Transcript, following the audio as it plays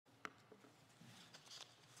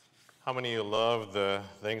How many of you love the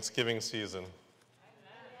Thanksgiving season?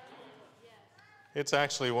 It's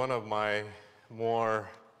actually one of my more,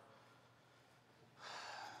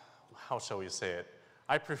 how shall we say it?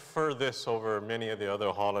 I prefer this over many of the other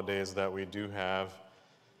holidays that we do have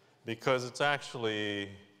because it's actually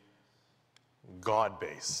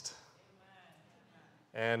God-based.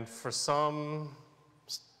 And for some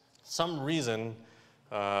reason,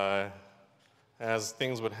 as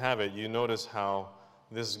things would have it, you notice how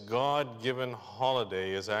this God-given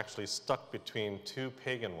holiday is actually stuck between two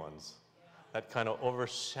pagan ones. That kind of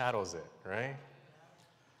overshadows it, right?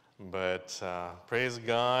 But praise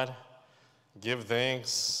God, give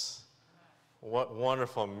thanks. What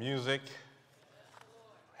wonderful music.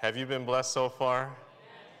 Have you been blessed so far?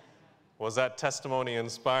 Was that testimony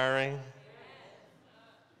inspiring?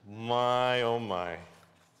 My, oh my.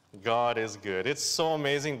 God is good. It's so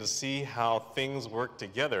amazing to see how things work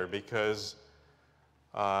together because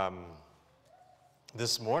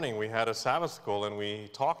this morning we had a Sabbath school and we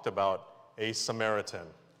talked about a Samaritan,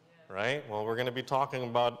 right? Well, we're going to be talking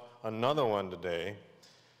about another one today.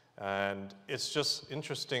 And it's just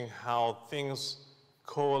interesting how things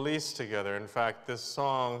coalesce together. In fact, this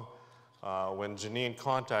song, when Janine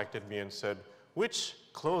contacted me and said, which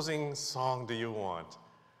closing song do you want?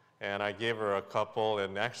 And I gave her a couple,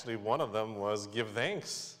 and actually one of them was Give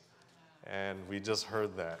Thanks. And we just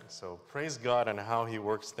heard that. So praise God and how he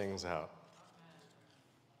works things out.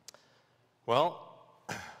 Well,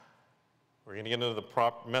 we're going to get into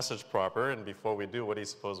the message proper, and before we do, what do you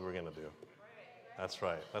suppose we're going to do? That's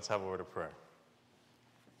right. Let's have a word of prayer.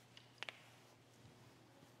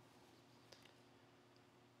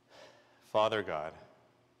 Father God,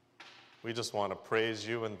 we just want to praise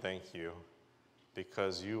you and thank you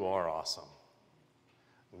because you are awesome.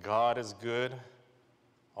 God is good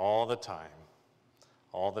all the time.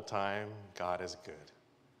 All the time, God is good.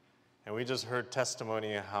 And we just heard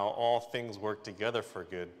testimony of how all things work together for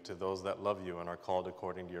good to those that love you and are called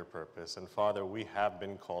according to your purpose. And Father, we have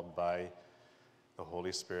been called by the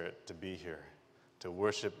Holy Spirit to be here, to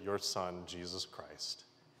worship your Son, Jesus Christ.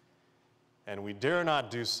 And we dare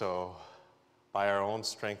not do so by our own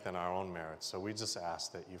strength and our own merit. So we just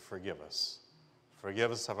ask that you forgive us.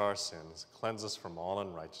 Forgive us of our sins, cleanse us from all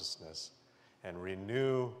unrighteousness, and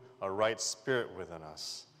renew a right spirit within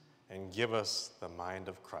us, and give us the mind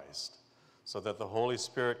of Christ, so that the Holy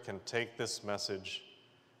Spirit can take this message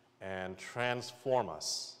and transform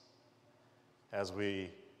us as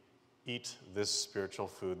we eat this spiritual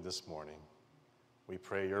food this morning. We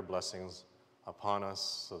pray your blessings upon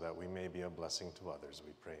us so that we may be a blessing to others.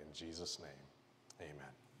 We pray in Jesus' name.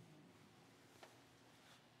 Amen.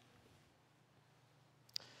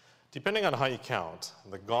 Depending on how you count,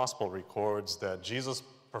 the gospel records that Jesus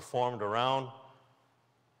performed around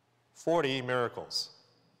 40 miracles.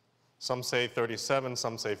 Some say 37,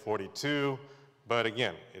 some say 42, but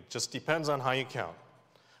again, it just depends on how you count.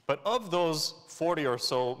 But of those 40 or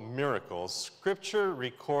so miracles, Scripture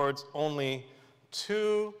records only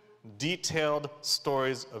 2 detailed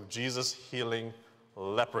stories of Jesus healing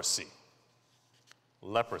leprosy.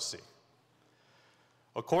 Leprosy.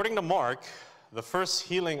 According to Mark, the first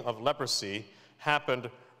healing of leprosy happened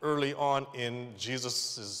early on in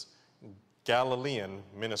Jesus' Galilean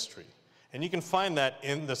ministry. And you can find that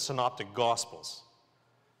in the Synoptic Gospels.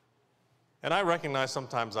 And I recognize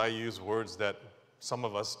sometimes I use words that some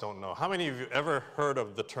of us don't know. How many of you ever heard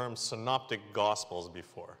of the term Synoptic Gospels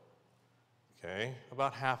before? Okay,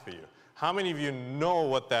 about half of you. How many of you know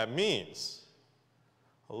what that means?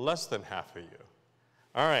 Less than half of you.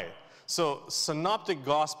 All right, so Synoptic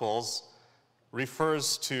Gospels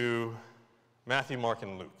refers to Matthew, Mark,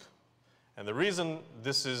 and Luke. And the reason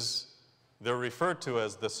they're referred to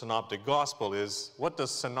as the Synoptic Gospel is, what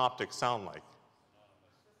does synoptic sound like?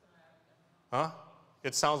 Huh?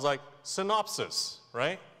 It sounds like synopsis,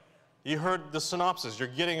 right? You heard the synopsis. You're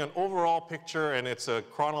getting an overall picture, and it's a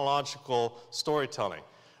chronological storytelling.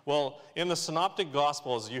 Well, in the Synoptic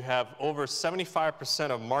Gospels, you have over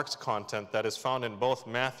 75% of Mark's content that is found in both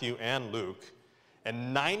Matthew and Luke,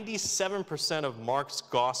 and 97% of Mark's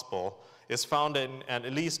Gospel is found in at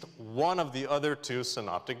least one of the other 2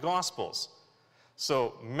 Synoptic Gospels.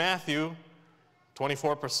 So Matthew,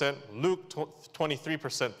 24%, Luke,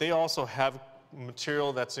 23%, they also have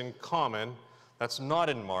material that's in common, that's not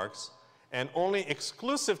in Mark's, and only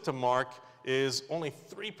exclusive to Mark is only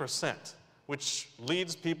 3%, which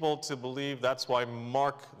leads people to believe that's why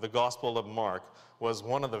Mark, the Gospel of Mark, was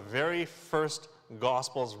one of the very first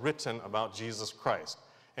Gospels written about Jesus Christ.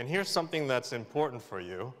 And here's something that's important for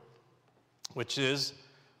you, which is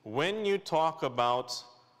when you talk about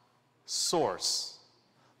source,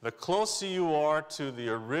 the closer you are to the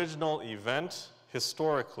original event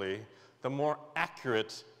historically, the more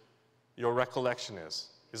accurate your recollection is.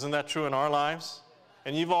 Isn't that true in our lives?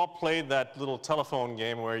 And you've all played that little telephone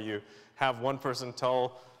game where you have one person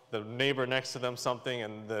tell the neighbor next to them something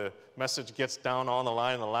and the message gets down on the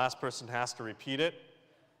line and the last person has to repeat it.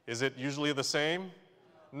 Is it usually the same?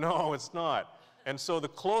 No, it's not. And so the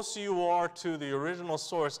closer you are to the original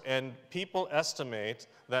source, and people estimate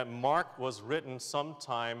that Mark was written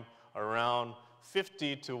sometime around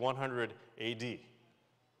 50 to 100 AD.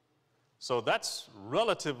 So that's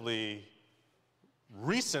relatively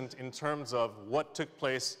recent in terms of what took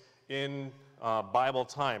place in Bible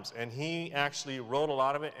times. And he actually wrote a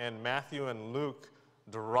lot of it, and Matthew and Luke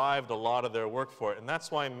derived a lot of their work for it. And that's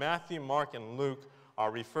why Matthew, Mark, and Luke are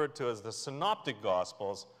referred to as the synoptic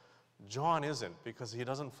gospels. John isn't, because he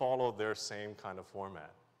doesn't follow their same kind of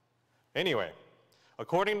format. Anyway,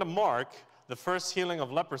 according to Mark, the first healing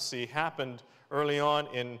of leprosy happened early on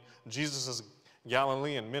in Jesus'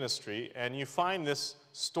 Galilean ministry, and you find this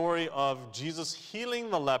story of Jesus healing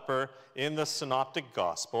the leper in the synoptic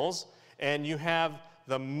gospels, and you have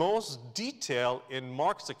the most detail in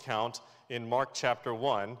Mark's account in Mark chapter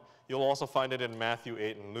 1. You'll also find it in Matthew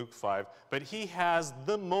 8 and Luke 5. But he has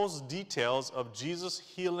the most details of Jesus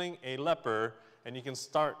healing a leper, and you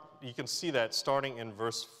can see that starting in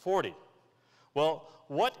verse 40. Well,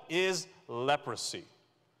 what is leprosy?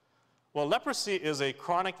 Well, leprosy is a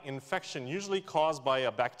chronic infection usually caused by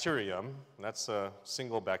a bacterium, that's a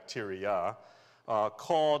single bacteria,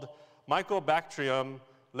 called Mycobacterium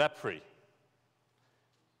leprae.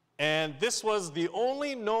 And this was the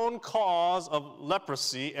only known cause of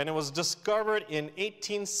leprosy, and it was discovered in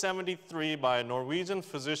 1873 by a Norwegian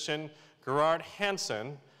physician, Gerard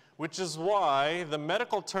Hansen, which is why the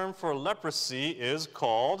medical term for leprosy is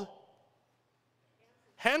called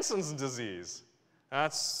Hansen's disease.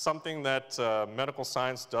 That's something that medical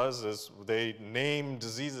science does, is they name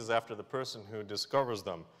diseases after the person who discovers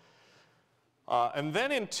them. And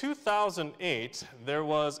then in 2008, there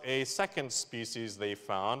was a second species they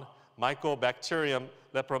found, Mycobacterium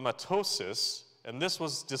lepromatosis, and this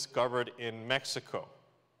was discovered in Mexico.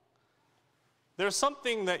 There's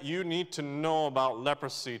something that you need to know about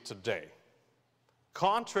leprosy today.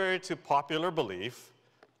 Contrary to popular belief,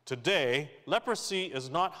 today, leprosy is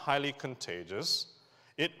not highly contagious.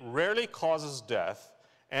 It rarely causes death,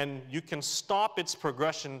 and you can stop its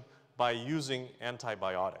progression by using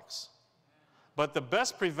antibiotics. But the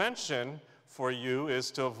best prevention for you is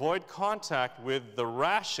to avoid contact with the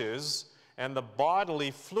rashes and the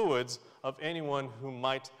bodily fluids of anyone who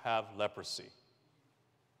might have leprosy.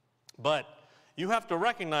 But you have to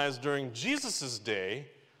recognize during Jesus' day,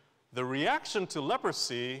 the reaction to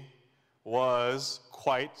leprosy was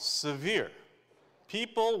quite severe.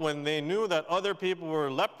 People, when they knew that other people were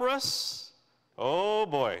leprous, oh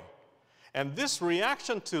boy. And this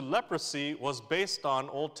reaction to leprosy was based on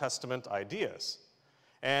Old Testament ideas.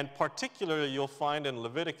 And particularly, you'll find in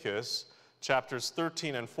Leviticus chapters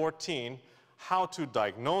 13 and 14 how to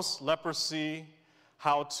diagnose leprosy,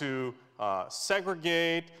 how to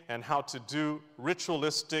segregate, and how to do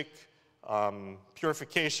ritualistic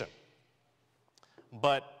purification.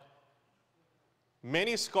 But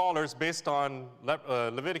many scholars, based on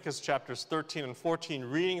Leviticus chapters 13 and 14,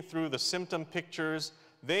 reading through the symptom pictures,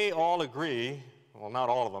 they all agree, well, not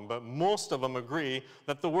all of them, but most of them agree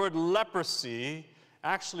that the word leprosy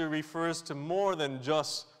actually refers to more than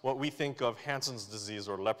just what we think of Hansen's disease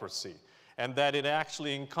or leprosy, and that it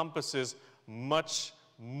actually encompasses much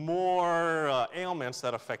more ailments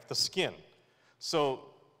that affect the skin. So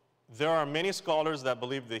there are many scholars that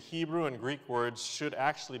believe the Hebrew and Greek words should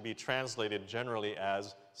actually be translated generally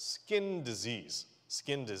as skin disease.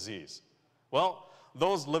 Skin disease. Well,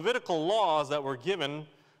 those Levitical laws that were given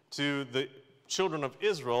to the children of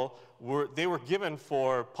Israel were given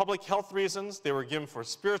for public health reasons, they were given for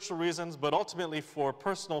spiritual reasons, but ultimately for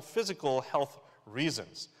personal physical health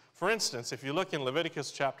reasons. For instance, if you look in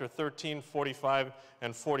Leviticus chapter 13, 45,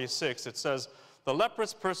 and 46, it says, "The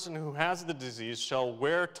leprous person who has the disease shall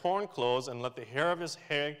wear torn clothes and let the hair of his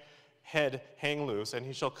head hang loose, and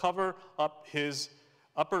he shall cover up his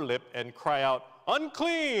upper lip and cry out,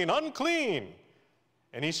 'Unclean, unclean!'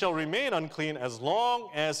 And he shall remain unclean as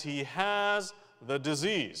long as he has the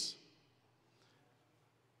disease."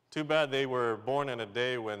 Too bad they were born in a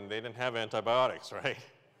day when they didn't have antibiotics, right?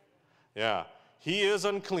 Yeah. "He is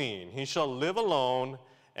unclean. He shall live alone,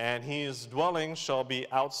 and his dwelling shall be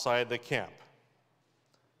outside the camp."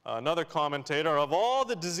 Another commentator, of all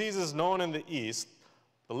the diseases known in the East,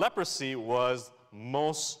 the leprosy was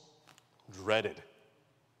most dreaded.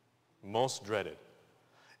 Most dreaded.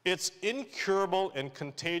 Its incurable and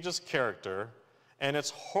contagious character and its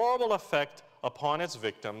horrible effect upon its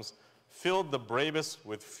victims filled the bravest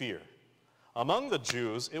with fear. Among the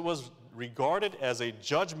Jews, it was regarded as a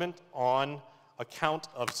judgment on account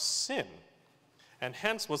of sin, and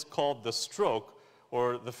hence was called the stroke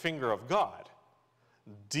or the finger of God.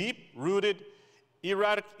 Deep-rooted,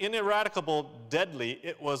 ineradicable, deadly,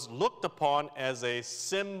 it was looked upon as a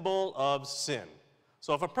symbol of sin.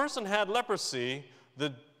 So if a person had leprosy,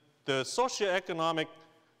 the socioeconomic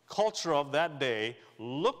culture of that day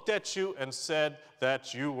looked at you and said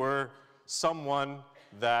that you were someone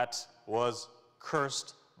that was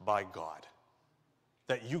cursed by God.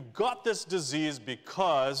 That you got this disease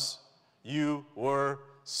because you were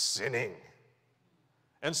sinning.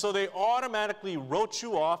 And so they automatically wrote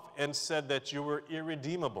you off and said that you were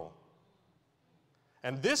irredeemable.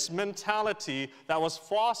 And this mentality that was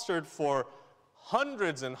fostered for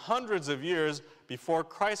hundreds and hundreds of years before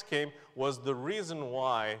Christ came was the reason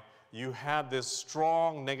why you had this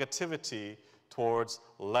strong negativity towards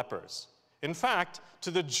lepers. In fact,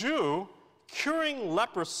 to the Jew, curing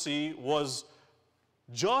leprosy was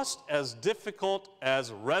just as difficult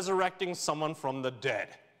as resurrecting someone from the dead.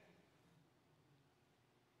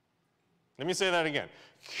 Let me say that again.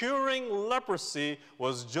 Curing leprosy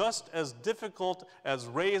was just as difficult as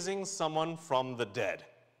raising someone from the dead.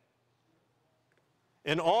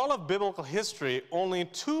 In all of biblical history, only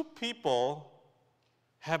 2 people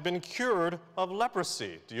have been cured of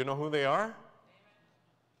leprosy. Do you know who they are?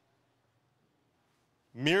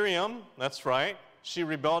 Miriam, that's right. She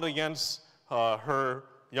rebelled against her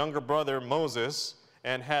younger brother Moses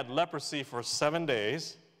and had leprosy for 7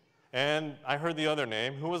 days. And I heard the other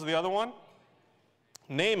name. Who was the other one?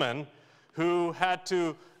 Naaman, who had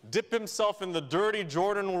to dip himself in the dirty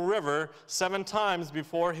Jordan River 7 times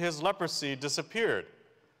before his leprosy disappeared.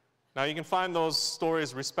 Now you can find those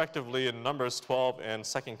stories respectively in Numbers 12 and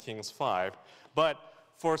 2 Kings 5. But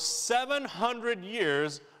for 700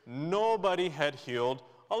 years, nobody had healed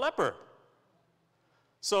a leper.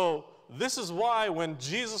 So this is why when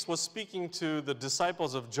Jesus was speaking to the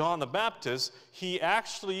disciples of John the Baptist, he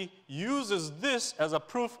actually uses this as a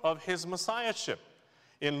proof of his messiahship.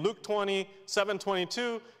 In Luke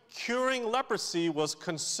 27:22, curing leprosy was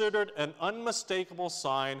considered an unmistakable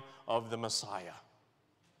sign of the Messiah.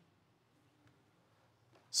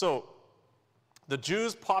 So, the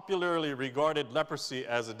Jews popularly regarded leprosy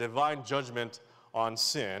as a divine judgment on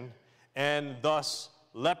sin, and thus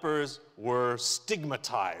lepers were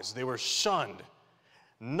stigmatized. They were shunned,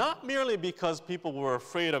 not merely because people were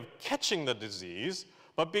afraid of catching the disease,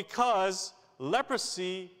 but because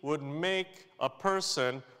leprosy would make a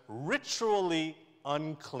person ritually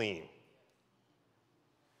unclean.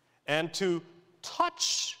 And to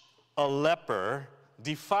touch a leper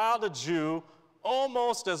defiled a Jew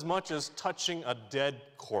almost as much as touching a dead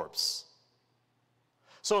corpse.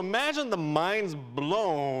 So imagine the minds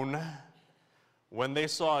blown when they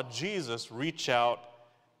saw Jesus reach out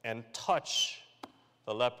and touch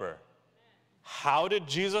the leper. How did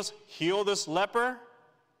Jesus heal this leper?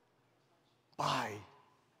 By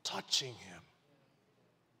touching him.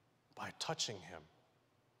 By touching him.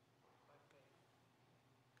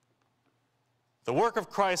 The work of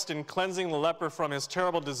Christ in cleansing the leper from his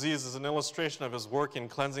terrible disease is an illustration of his work in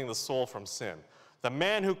cleansing the soul from sin. The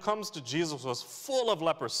man who comes to Jesus was full of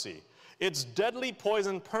leprosy. Its deadly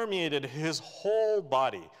poison permeated his whole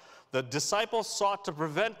body. The disciples sought to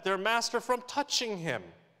prevent their master from touching him.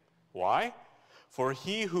 Why? For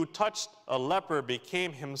he who touched a leper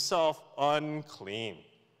became himself unclean.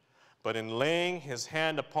 But in laying his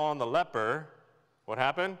hand upon the leper, what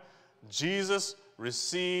happened? Jesus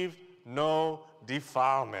received no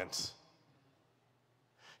defilement.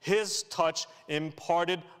 His touch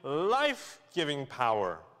imparted life-giving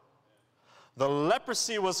power. The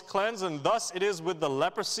leprosy was cleansed, and thus it is with the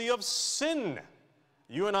leprosy of sin.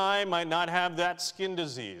 You and I might not have that skin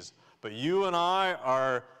disease, but you and I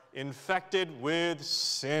are infected with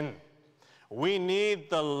sin. We need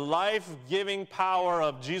the life-giving power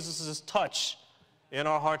of Jesus' touch in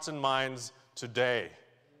our hearts and minds today.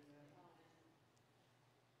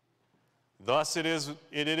 Thus it is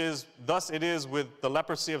with the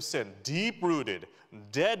leprosy of sin, deep-rooted,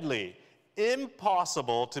 deadly,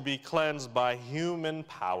 impossible to be cleansed by human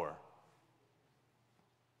power.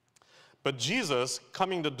 But Jesus,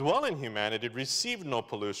 coming to dwell in humanity, received no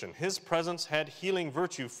pollution. His presence had healing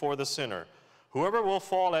virtue for the sinner. Whoever will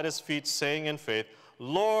fall at his feet, saying in faith,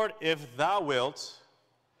 Lord, if thou wilt,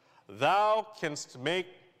 thou canst make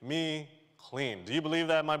me clean. Do you believe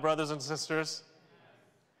that, my brothers and sisters?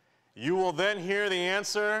 You will then hear the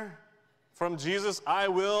answer from Jesus, I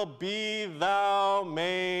will be thou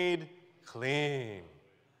made clean.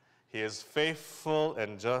 He is faithful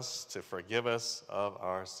and just to forgive us of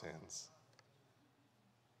our sins.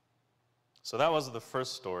 So that was the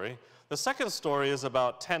first story. The second story is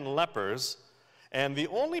about 10 lepers, and the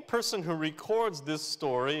only person who records this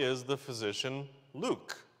story is the physician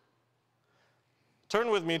Luke. Turn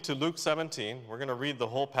with me to Luke 17. We're going to read the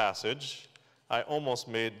whole passage. I almost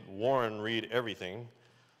made Warren read everything,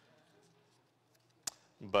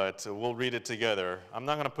 but we'll read it together. I'm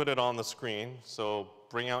not going to put it on the screen, so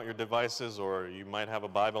bring out your devices, or you might have a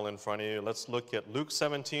Bible in front of you. Let's look at Luke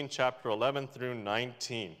 17, chapter 11 through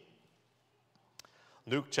 19.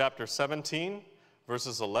 Luke chapter 17,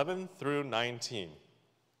 verses 11 through 19.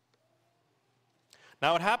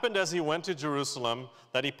 Now it happened as he went to Jerusalem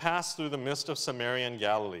that he passed through the midst of Samaria and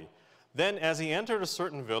Galilee. Then as he entered a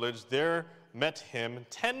certain village, there met him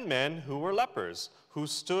 10 men who were lepers, who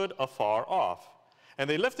stood afar off. And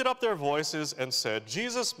they lifted up their voices and said,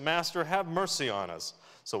 Jesus, Master, have mercy on us.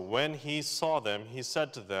 So when he saw them, he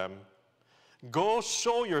said to them, Go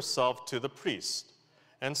show yourself to the priest.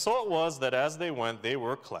 And so it was that as they went, they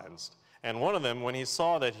were cleansed. And one of them, when he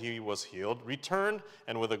saw that he was healed, returned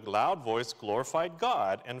and with a loud voice glorified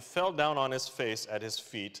God and fell down on his face at his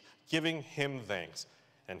feet, giving him thanks.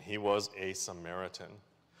 And he was a Samaritan.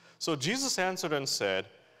 So Jesus answered and said,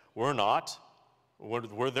 Were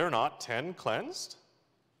there not 10 cleansed?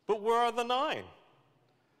 But where are the 9?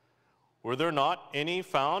 Were there not any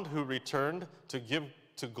found who returned to give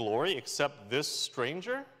to glory except this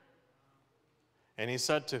stranger? And he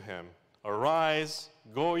said to him, Arise,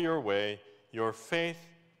 go your way, your faith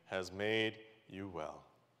has made you well.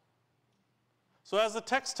 So as the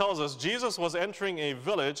text tells us, Jesus was entering a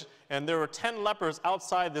village, and there were 10 lepers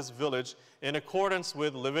outside this village in accordance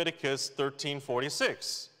with Leviticus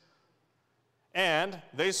 13:46. And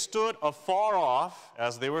they stood afar off,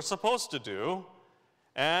 as they were supposed to do,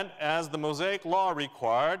 and as the Mosaic law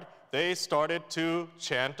required, they started to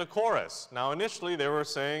chant a chorus. Now initially they were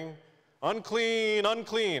saying, unclean,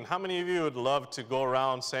 unclean. How many of you would love to go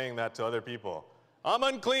around saying that to other people? I'm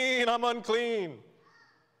unclean, I'm unclean.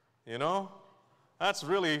 You know? That's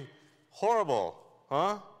really horrible,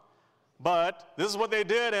 huh? But this is what they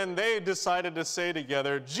did, and they decided to say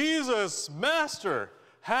together, Jesus, Master,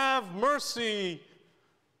 have mercy,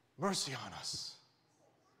 mercy on us.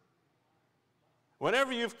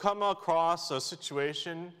 Whenever you've come across a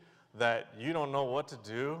situation that you don't know what to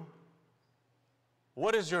do,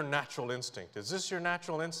 what is your natural instinct? Is this your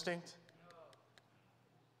natural instinct?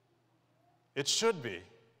 It should be.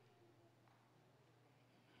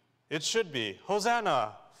 It should be.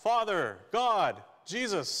 Hosanna, Father, God,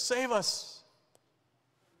 Jesus, save us.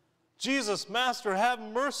 Jesus, Master, have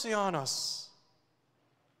mercy on us.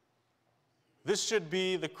 This should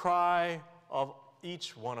be the cry of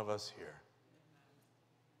each one of us here.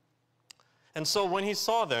 And so when he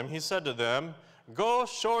saw them, he said to them, Go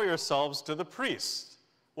show yourselves to the priest.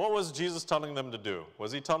 What was Jesus telling them to do?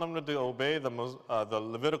 Was he telling them to obey the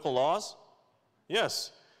Levitical laws?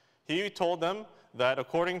 Yes. He told them that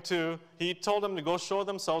he told them to go show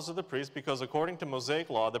themselves to the priest because according to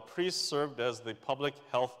Mosaic law, the priests served as the public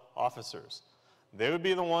health officers. They would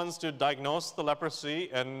be the ones to diagnose the leprosy,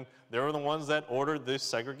 and they were the ones that ordered this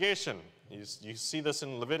segregation. You see this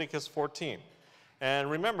in Leviticus 14.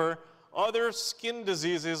 And remember, other skin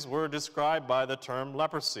diseases were described by the term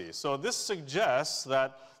leprosy. So this suggests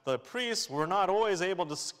that the priests were not always able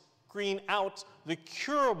to screen out the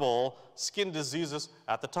curable skin diseases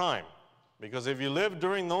at the time. Because if you lived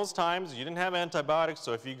during those times, you didn't have antibiotics,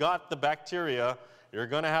 so if you got the bacteria, you're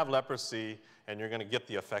going to have leprosy, and you're going to get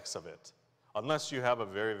the effects of it. Unless you have a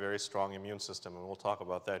very, very strong immune system, and we'll talk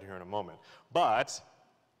about that here in a moment. But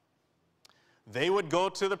they would go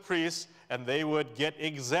to the priest, and they would get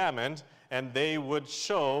examined, and they would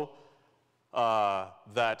show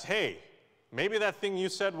that, hey, maybe that thing you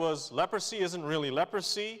said was leprosy isn't really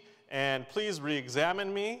leprosy, and please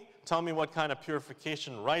re-examine me. Tell me what kind of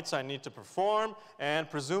purification rites I need to perform, and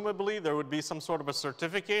presumably there would be some sort of a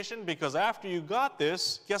certification, because after you got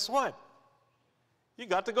this, guess what? You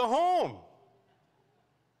got to go home.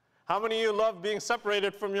 How many of you love being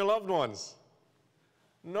separated from your loved ones?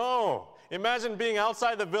 No. Imagine being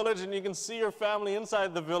outside the village and you can see your family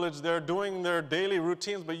inside the village. They're doing their daily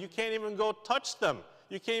routines, but you can't even go touch them.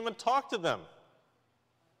 You can't even talk to them.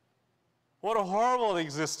 What a horrible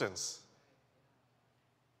existence.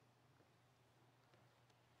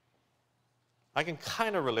 I can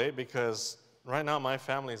kind of relate because right now my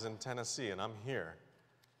family's in Tennessee and I'm here.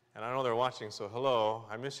 And I know they're watching, so hello,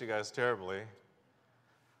 I miss you guys terribly.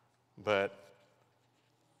 But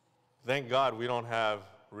thank God we don't have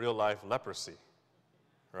real-life leprosy,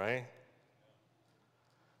 right?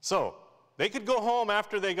 So they could go home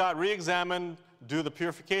after they got re-examined, do the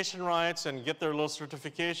purification rites, and get their little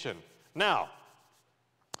certification. Now,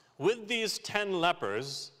 with these 10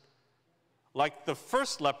 lepers, like the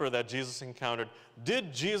first leper that Jesus encountered,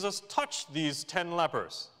 did Jesus touch these 10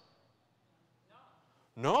 lepers?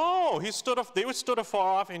 No, they stood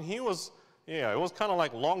afar off, and it was kind of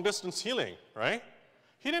like long-distance healing, right?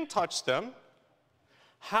 He didn't touch them.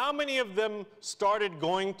 How many of them started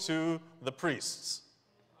going to the priests?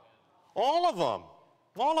 All of them.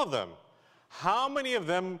 All of them. How many of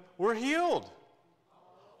them were healed?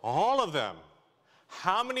 All of them.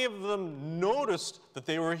 How many of them noticed that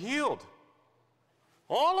they were healed?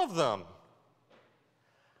 All of them.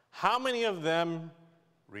 How many of them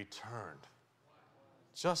returned?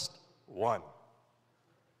 Just one.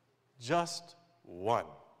 Just one.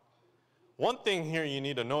 One thing here you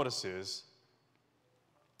need to notice is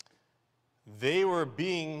they were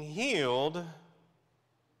being healed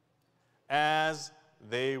as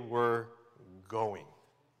they were going.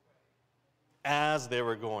 As they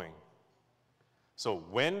were going. So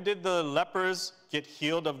when did the lepers get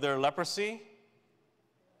healed of their leprosy?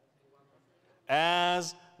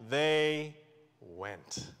 As they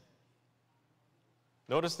went.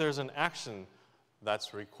 Notice there's an action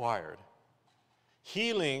that's required.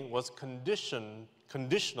 Healing was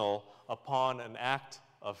conditional upon an act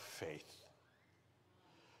of faith.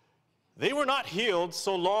 They were not healed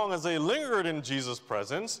so long as they lingered in Jesus'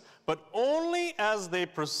 presence, but only as they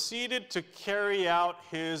proceeded to carry out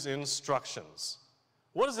his instructions.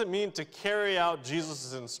 What does it mean to carry out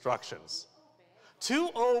Jesus' instructions? To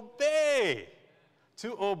obey.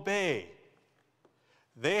 To obey.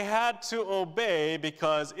 They had to obey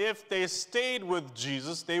because if they stayed with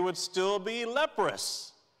Jesus, they would still be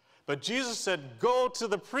leprous. But Jesus said, go to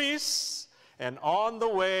the priests, and on the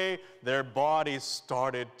way, their bodies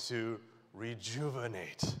started to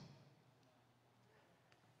rejuvenate.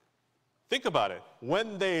 Think about it.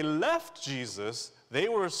 When they left Jesus, they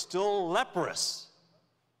were still leprous.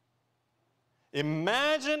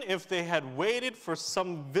 Imagine if they had waited for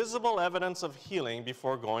some visible evidence of healing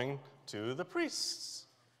before going to the priests.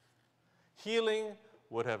 Healing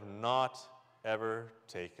would have not ever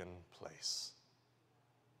taken place.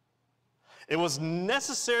 It was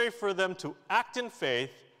necessary for them to act in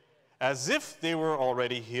faith as if they were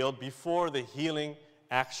already healed before the healing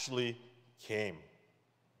actually came.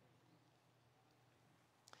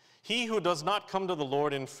 He who does not come to the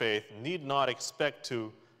Lord in faith need not expect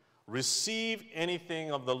to receive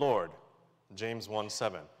anything of the Lord, James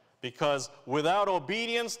 1:7. Because without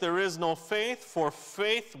obedience there is no faith, for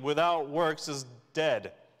faith without works is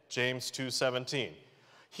dead, James 2:17.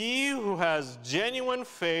 He who has genuine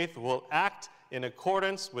faith will act in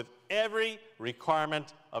accordance with every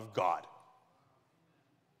requirement of God.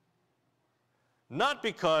 Not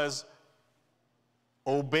because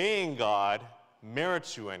obeying God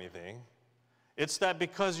merits you anything. It's that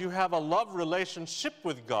because you have a love relationship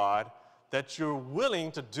with God that you're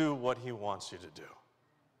willing to do what he wants you to do.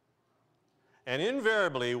 And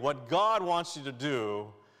invariably, what God wants you to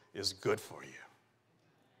do is good for you.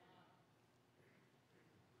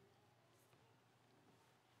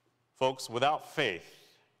 Folks, without faith,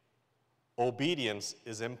 obedience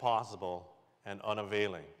is impossible and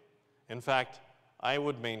unavailing. In fact, I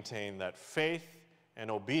would maintain that faith and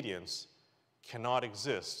obedience cannot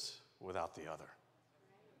exist without the other.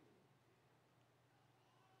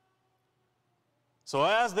 So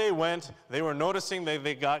as they went, they were noticing that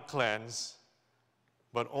they got cleansed,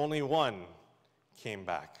 but only one came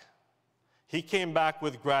back. He came back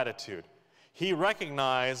with gratitude. He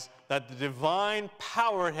recognized that the divine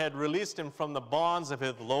power had released him from the bonds of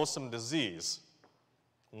his loathsome disease.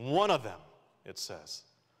 One of them, it says,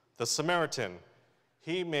 the Samaritan,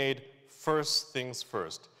 he made first things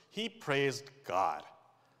first. He praised God.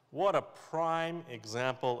 What a prime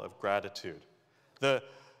example of gratitude. The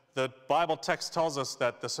Bible text tells us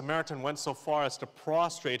that the Samaritan went so far as to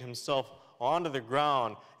prostrate himself onto the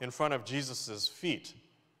ground in front of Jesus' feet.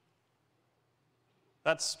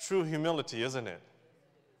 That's true humility, isn't it?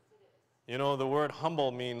 You know, the word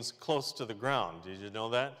humble means close to the ground. Did you know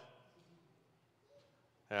that?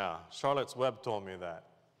 Yeah, Charlotte's Web told me that.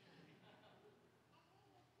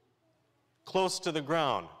 Close to the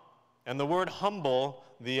ground. And the word humble,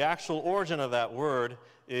 the actual origin of that word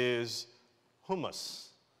is humus.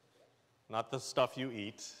 Not the stuff you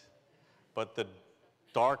eat, but the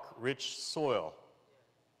dark, rich soil.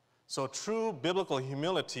 So true biblical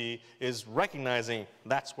humility is recognizing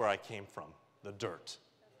that's where I came from, the dirt.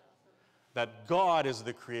 That God is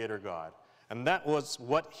the creator God. And that was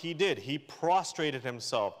what he did. He prostrated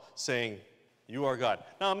himself, saying, "You are God."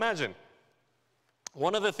 Now imagine,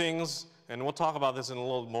 one of the things, and we'll talk about this in a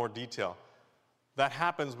little more detail, that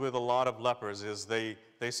happens with a lot of lepers is they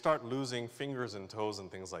start losing fingers and toes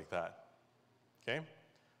and things like that. Okay?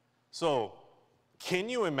 So, can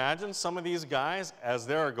you imagine some of these guys, as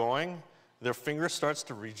they're going, their finger starts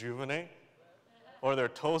to rejuvenate? Or their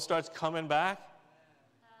toe starts coming back?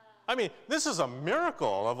 I mean, this is a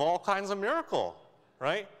miracle of all kinds of miracle,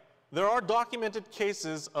 right? There are documented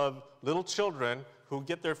cases of little children who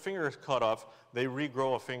get their fingers cut off, they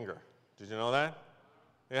regrow a finger. Did you know that?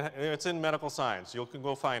 It's in medical science. You can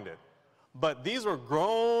go find it. But these were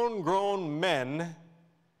grown men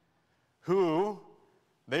who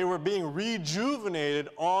they were being rejuvenated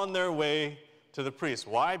on their way to the priest.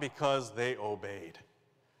 Why? Because they obeyed.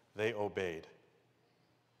 They obeyed.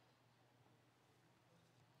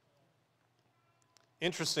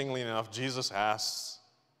 Interestingly enough, Jesus asks,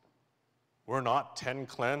 "Were not 10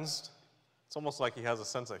 cleansed?" It's almost like he has a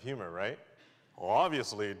sense of humor, right? Well,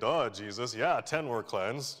 obviously, duh, Jesus, yeah, 10 were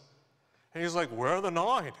cleansed. And he's like, "Where are the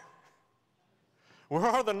 9? Where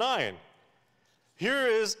are the 9? Here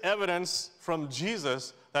is evidence from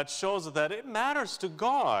Jesus that shows that it matters to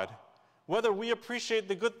God whether we appreciate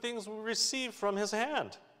the good things we receive from his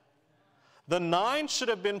hand. The 9 should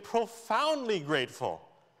have been profoundly grateful,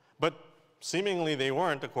 but seemingly they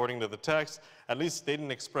weren't, according to the text. At least they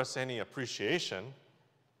didn't express any appreciation.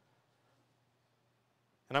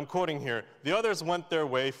 And I'm quoting here, "The others went their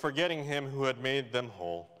way, forgetting him who had made them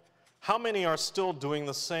whole. How many are still doing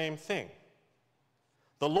the same thing?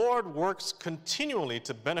 The Lord works continually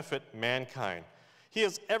to benefit mankind. He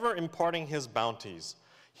is ever imparting his bounties.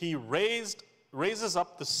 He raises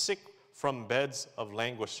up the sick from beds of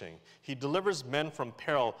languishing. He delivers men from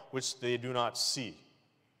peril which they do not see."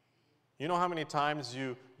 You know how many times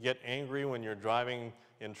you get angry when you're driving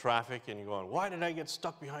in traffic and you're going, "Why did I get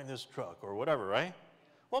stuck behind this truck?" or whatever, right?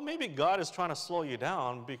 Well, maybe God is trying to slow you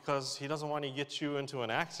down because he doesn't want to get you into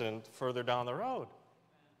an accident further down the road.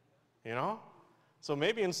 You know? So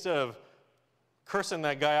maybe instead of cursing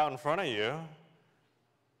that guy out in front of you,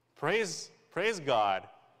 praise God.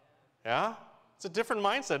 Yeah? It's a different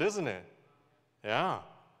mindset, isn't it? Yeah.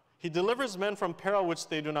 He delivers men from peril which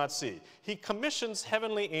they do not see. He commissions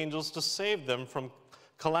heavenly angels to save them from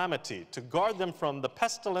calamity, to guard them from the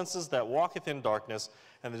pestilences that walketh in darkness,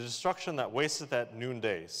 and the destruction that wasteth at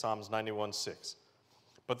noonday. Psalms 91:6.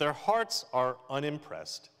 But their hearts are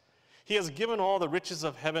unimpressed. He has given all the riches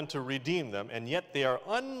of heaven to redeem them, and yet they are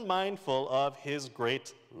unmindful of his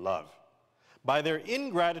great love. By their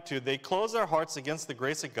ingratitude, they close their hearts against the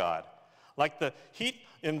grace of God. Like the heat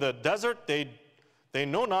in the desert, they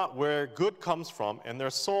know not where good comes from, and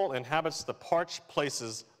their soul inhabits the parched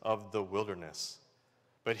places of the wilderness.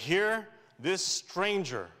 But here, this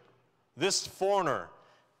stranger, this foreigner,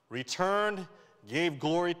 returned, gave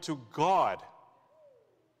glory to God.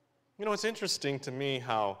 You know, it's interesting to me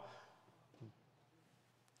how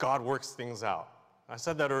God works things out. I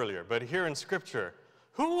said that earlier, but here in Scripture,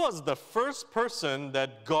 who was the first person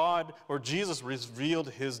that God or Jesus revealed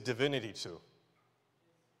his divinity to?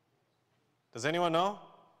 Does anyone know?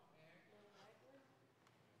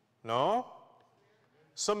 No?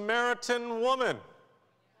 Samaritan woman.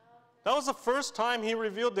 That was the first time he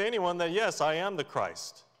revealed to anyone that, yes, I am the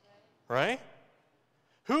Christ. Right?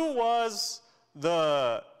 Who was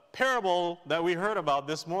the parable that we heard about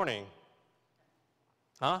this morning?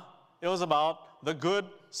 Huh? It was about the Good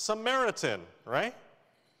Samaritan, right?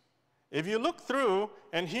 If you look through,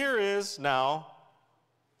 and here is now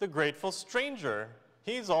the grateful stranger.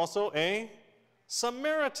 He's also a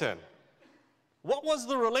Samaritan. What was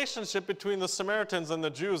the relationship between the Samaritans and the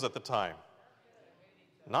Jews at the time?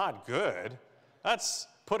 Not good. That's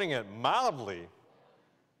putting it mildly.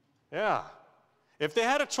 Yeah. If they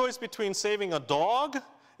had a choice between saving a dog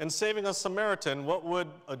and saving a Samaritan, what would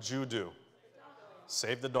a Jew do?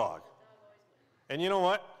 Save the dog. And you know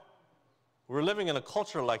what? We're living in a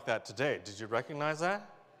culture like that today. Did you recognize that?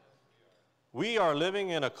 We are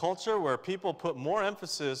living in a culture where people put more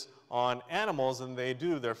emphasis on animals than they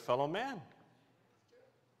do their fellow man.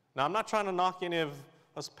 Now, I'm not trying to knock any of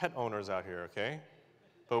us pet owners out here, okay?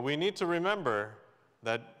 But we need to remember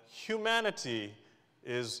that humanity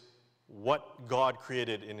is what God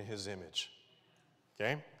created in his image,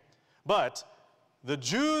 okay? But the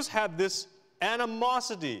Jews had this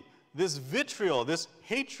animosity, this vitriol, this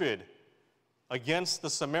hatred against the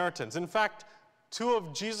Samaritans. In fact, 2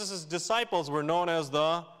 of Jesus' disciples were known as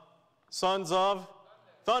the sons of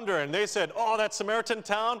thunder. And they said, "Oh, that Samaritan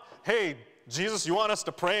town, hey, Jesus, you want us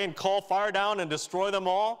to pray and call fire down and destroy them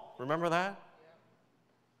all?" Remember that?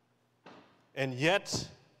 And yet,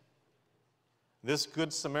 this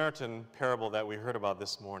Good Samaritan parable that we heard about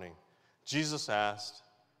this morning, Jesus asked,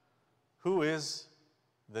 who is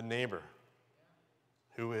the neighbor?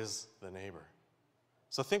 Who is the neighbor?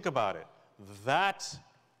 So think about it. That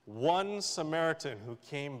one Samaritan who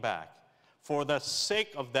came back, for the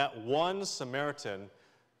sake of that one Samaritan,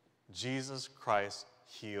 Jesus Christ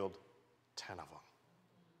healed 10 of them.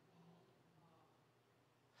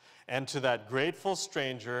 And to that grateful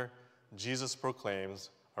stranger, Jesus proclaims,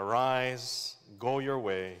 arise, go your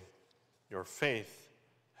way, your faith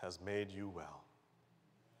has made you well.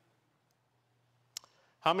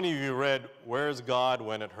 How many of you read, Where's God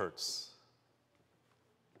When It Hurts?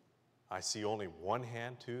 I see only one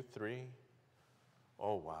hand, 2, 3.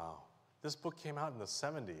 Oh, wow. This book came out in the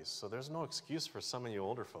 70s, so there's no excuse for some of you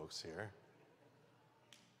older folks here.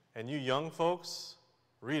 And you young folks,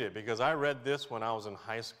 read it, because I read this when I was in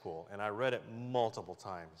high school, and I read it multiple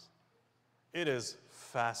times. It is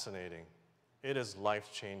fascinating. It is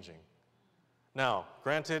life-changing. Now,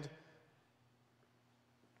 granted,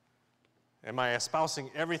 am I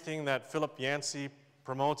espousing everything that Philip Yancey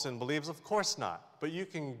promotes and believes? Of course not. But you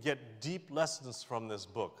can get deep lessons from this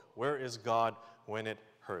book. Where is God when it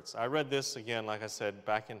hurts? I read this again, like I said,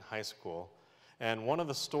 back in high school. And one of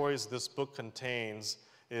the stories this book contains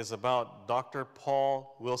is about Dr.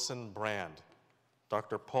 Paul Wilson Brand.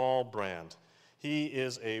 Dr. Paul Brand.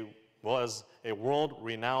 He was a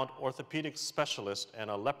world-renowned orthopedic specialist and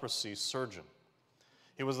a leprosy surgeon.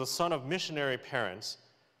 He was the son of missionary parents,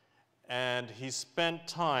 and he spent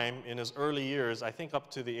time in his early years, I think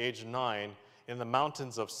up to the age of 9, in the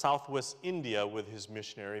mountains of southwest India with his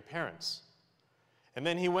missionary parents. And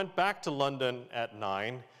then he went back to London at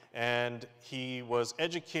 9, and he was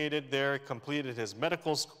educated there, completed his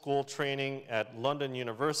medical school training at London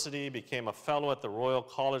University, became a fellow at the Royal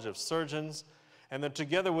College of Surgeons, and then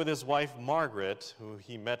together with his wife Margaret, who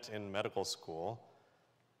he met in medical school,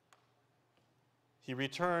 he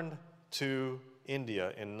returned to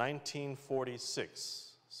India in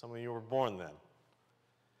 1946. Some of you were born then.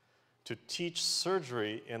 To teach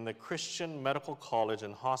surgery in the Christian Medical College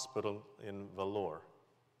and Hospital in Vellore.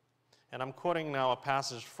 And I'm quoting now a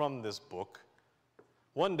passage from this book.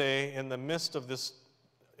 One day, in the midst of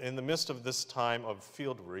this time of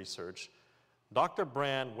field research, Dr.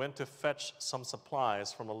 Brand went to fetch some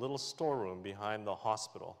supplies from a little storeroom behind the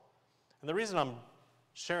hospital. And the reason I'm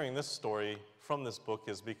sharing this story from this book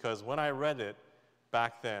is because when I read it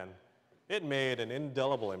back then, it made an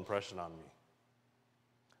indelible impression on me.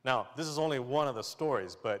 Now, this is only one of the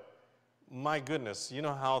stories, but my goodness, you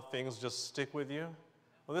know how things just stick with you?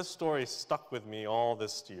 Well, this story stuck with me all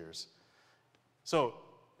these years. So,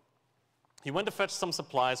 he went to fetch some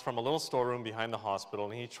supplies from a little storeroom behind the hospital,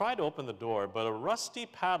 and he tried to open the door, but a rusty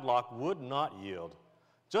padlock would not yield.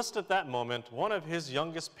 Just at that moment, one of his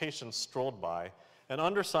youngest patients strolled by, an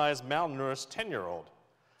undersized, malnourished 10-year-old.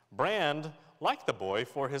 Brand liked the boy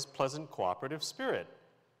for his pleasant, cooperative spirit.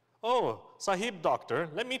 "Oh, Sahib doctor,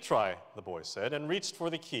 let me try," the boy said, and reached for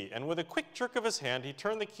the key. And with a quick jerk of his hand, he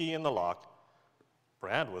turned the key in the lock.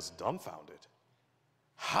 Brand was dumbfounded.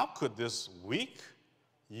 How could this weak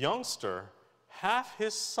youngster, half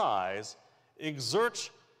his size,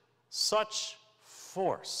 exert such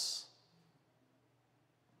force?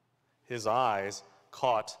 His eyes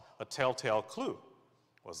caught a telltale clue.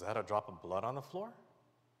 Was that a drop of blood on the floor?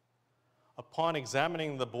 Upon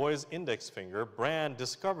examining the boy's index finger, Brand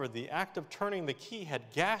discovered the act of turning the key had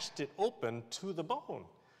gashed it open to the bone.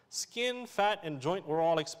 Skin, fat, and joint were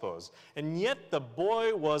all exposed, and yet the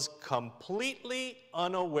boy was completely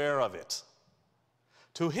unaware of it.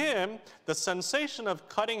 To him, the sensation of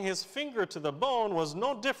cutting his finger to the bone was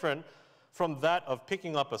no different from that of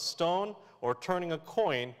picking up a stone or turning a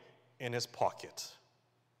coin in his pocket.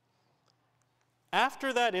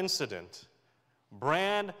 After that incident,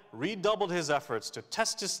 Brand redoubled his efforts to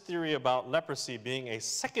test his theory about leprosy being a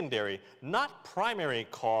secondary, not primary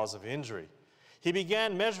cause of injury. He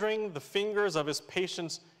began measuring the fingers of his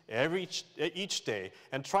patients each day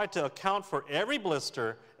and tried to account for every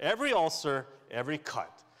blister, every ulcer, every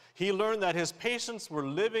cut. He learned that his patients were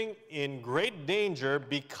living in great danger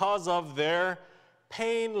because of their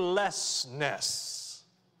painlessness.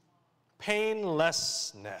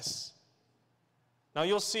 Painlessness. Now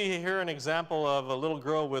you'll see here an example of a little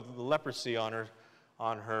girl with leprosy on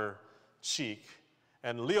her cheek.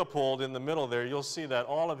 And Leopold in the middle there, you'll see that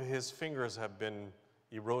all of his fingers have been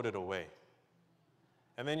eroded away.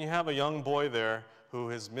 And then you have a young boy there who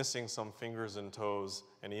is missing some fingers and toes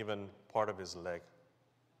and even part of his leg.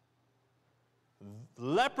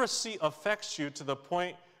 Leprosy affects you to the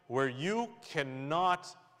point where you cannot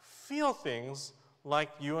feel things like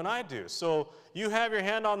you and I do. So you have your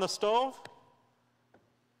hand on the stove,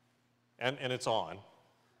 and it's on.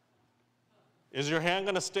 Is your hand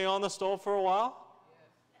going to stay on the stove for a while?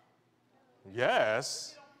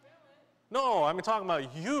 Yes. No, I'm talking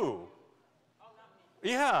about you.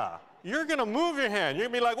 Yeah. You're going to move your hand. You're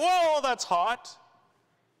going to be like, whoa, that's hot.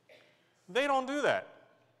 They don't do that.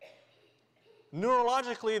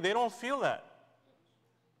 Neurologically, they don't feel that.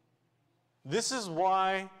 This is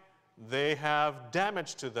why they have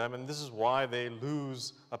damage to them, and this is why they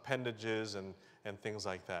lose appendages and things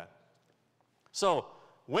like that. So,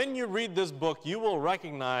 when you read this book, you will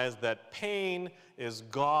recognize that pain is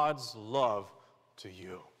God's love to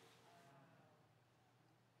you.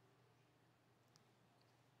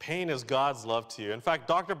 Pain is God's love to you. In fact,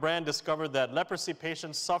 Dr. Brand discovered that leprosy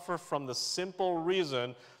patients suffer from the simple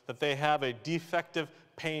reason that they have a defective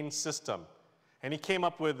pain system. And he came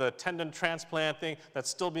up with a tendon transplant thing that's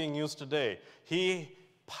still being used today. He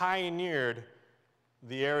pioneered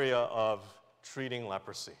the area of treating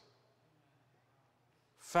leprosy.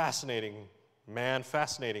 Fascinating man,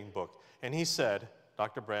 fascinating book. And he said,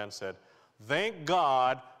 Dr. Brand said, thank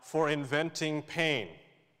God for inventing pain.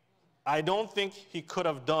 I don't think he could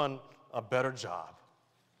have done a better job.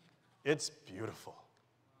 It's beautiful.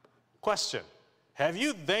 Question, have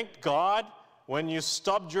you thanked God when you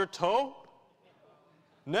stubbed your toe?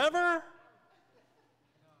 Never?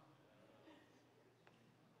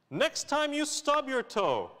 Next time you stub your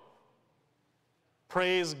toe,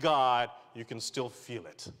 praise God, you can still feel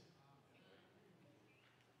it.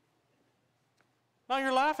 Now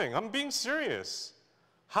you're laughing. I'm being serious.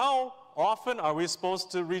 How often are we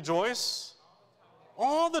supposed to rejoice?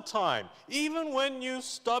 All the time, even when you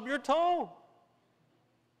stub your toe.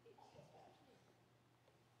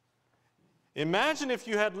 Imagine if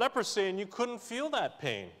you had leprosy and you couldn't feel that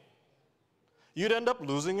pain. You'd end up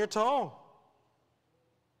losing your toe.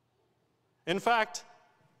 In fact,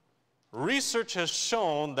 research has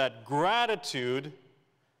shown that gratitude,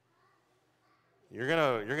 you're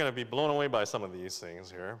gonna be blown away by some of these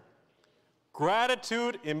things here.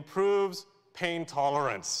 Gratitude improves pain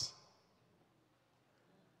tolerance.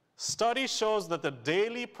 Study shows that the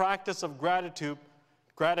daily practice of gratitude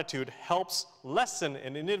helps lessen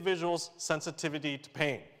an individual's sensitivity to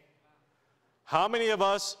pain. How many of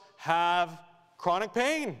us have chronic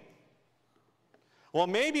pain? Well,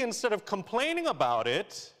 maybe instead of complaining about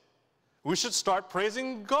it, we should start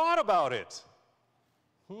praising God about it.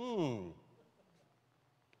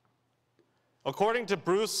 According to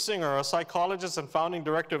Bruce Singer, a psychologist and founding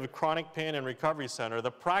director of the Chronic Pain and Recovery Center,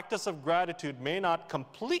 the practice of gratitude may not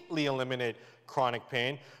completely eliminate chronic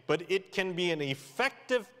pain, but it can be an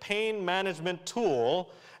effective pain management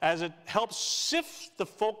tool as it helps shift the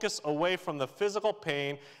focus away from the physical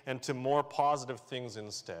pain and to more positive things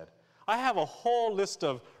instead. I have a whole list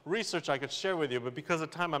of research I could share with you, but because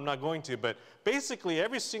of time I'm not going to. But basically,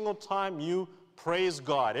 every single time you praise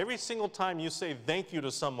God, every single time you say thank you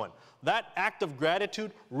to someone, that act of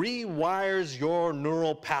gratitude rewires your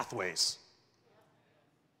neural pathways.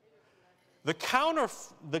 The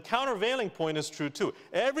countervailing point is true too.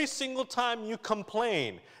 Every single time you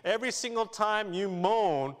complain, every single time you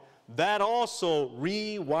moan, that also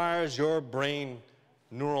rewires your brain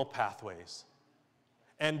neural pathways.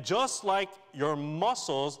 And just like your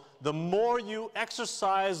muscles, the more you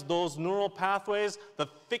exercise those neural pathways, the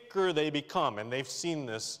thicker they become. And they've seen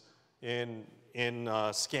this in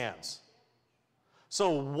scans. So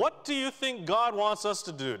what do you think God wants us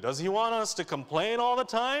to do? Does he want us to complain all the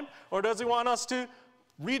time? Or does he want us to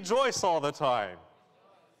rejoice all the time?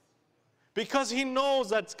 Because he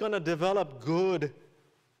knows that's going to develop good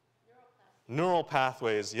neural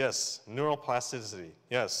pathways. Yes, neuroplasticity.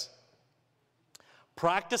 Yes.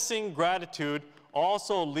 Practicing gratitude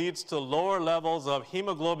also leads to lower levels of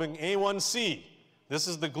hemoglobin A1C. This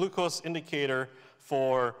is the glucose indicator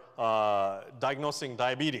for diagnosing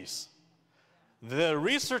diabetes. The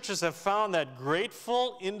researchers have found that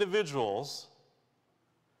grateful individuals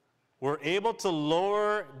were able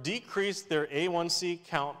to decrease their A1C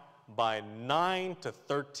count by 9 to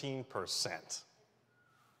 13%.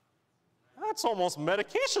 That's almost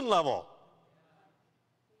medication level.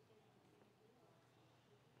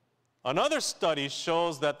 Another study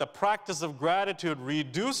shows that the practice of gratitude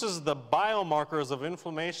reduces the biomarkers of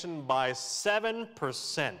inflammation by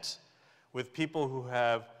 7% with people who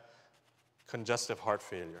have congestive heart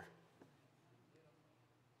failure.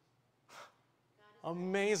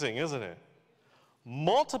 Amazing, isn't it?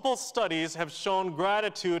 Multiple studies have shown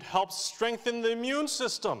gratitude helps strengthen the immune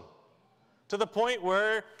system to the point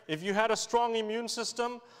where if you had a strong immune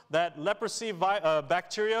system, that leprosy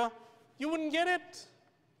bacteria, you wouldn't get it.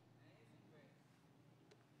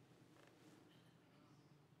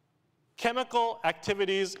 Chemical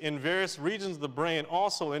activities in various regions of the brain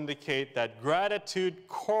also indicate that gratitude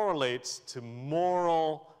correlates to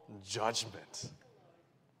moral judgment.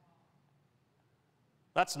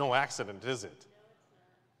 That's no accident, is it?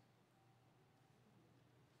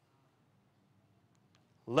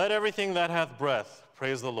 Let everything that hath breath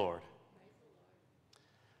praise the Lord.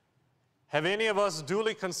 Have any of us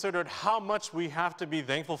duly considered how much we have to be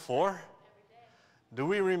thankful for? Do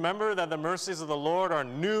we remember that the mercies of the Lord are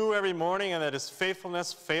new every morning and that his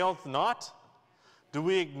faithfulness faileth not? Do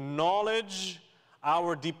we acknowledge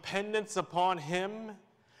our dependence upon him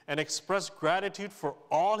and express gratitude for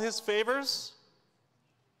all his favors?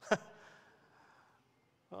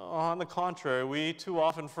 On the contrary, we too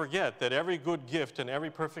often forget that every good gift and every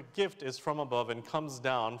perfect gift is from above and comes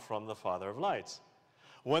down from the Father of lights.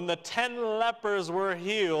 When the 10 lepers were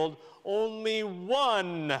healed, only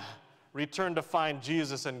one returned to find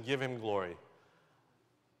Jesus and give him glory.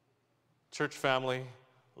 Church family,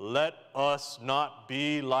 let us not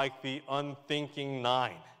be like the unthinking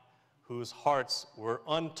 9, whose hearts were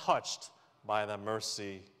untouched by the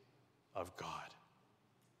mercy of God.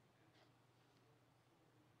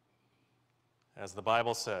 As the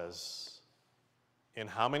Bible says, in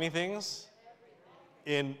how many things?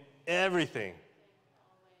 In everything.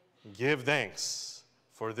 Give thanks,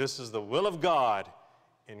 for this is the will of God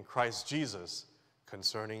in Christ Jesus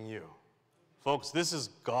concerning you. Folks, this is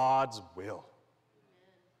God's will.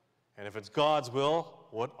 And if it's God's will,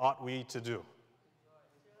 what ought we to do?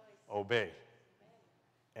 Obey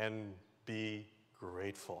and be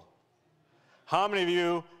grateful. How many of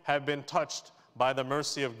you have been touched by the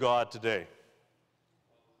mercy of God today?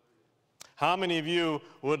 How many of you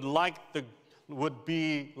would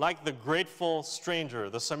be like the grateful stranger,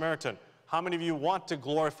 the Samaritan? How many of you want to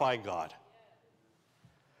glorify God?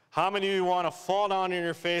 How many of you want to fall down on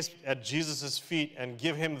your face at Jesus' feet and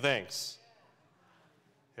give him thanks?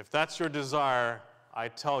 If that's your desire, I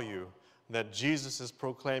tell you that Jesus is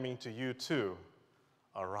proclaiming to you too,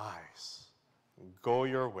 arise, go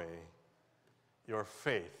your way, your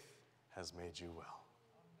faith has made you well.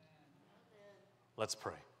 Let's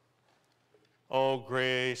pray. Oh,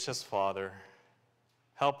 gracious Father,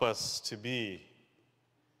 help us to be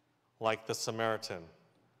like the Samaritan,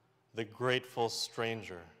 the grateful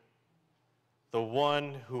stranger, the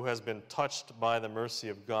one who has been touched by the mercy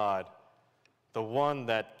of God, the one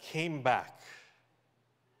that came back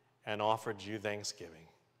and offered you thanksgiving.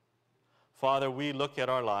 Father, we look at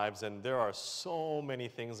our lives, and there are so many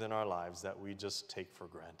things in our lives that we just take for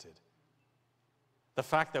granted. The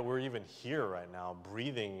fact that we're even here right now,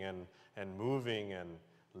 breathing and moving and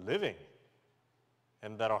living,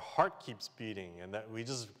 and that our heart keeps beating, and that we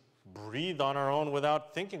just breathe on our own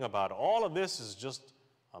without thinking about it. All of this is just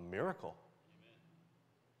a miracle. Amen.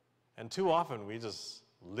 And too often we just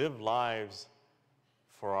live lives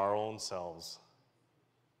for our own selves.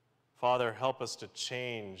 Father, help us to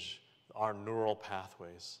change our neural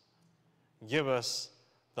pathways. Give us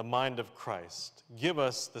the mind of Christ. Give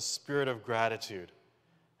us the spirit of gratitude.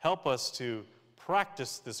 Help us to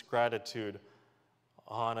practice this gratitude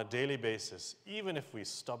on a daily basis, even if we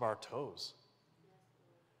stub our toes.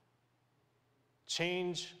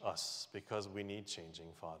 Change us because we need changing,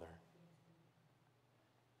 Father.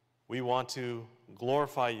 We want to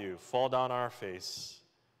glorify you, fall down on our face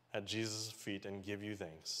at Jesus' feet and give you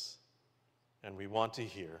thanks. And we want to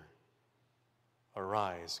hear,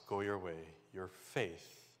 arise, go your way, your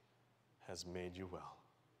faith has made you well.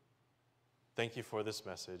 Thank you for this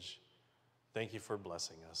message. Thank you for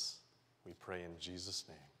blessing us. We pray in Jesus'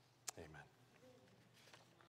 name. Amen.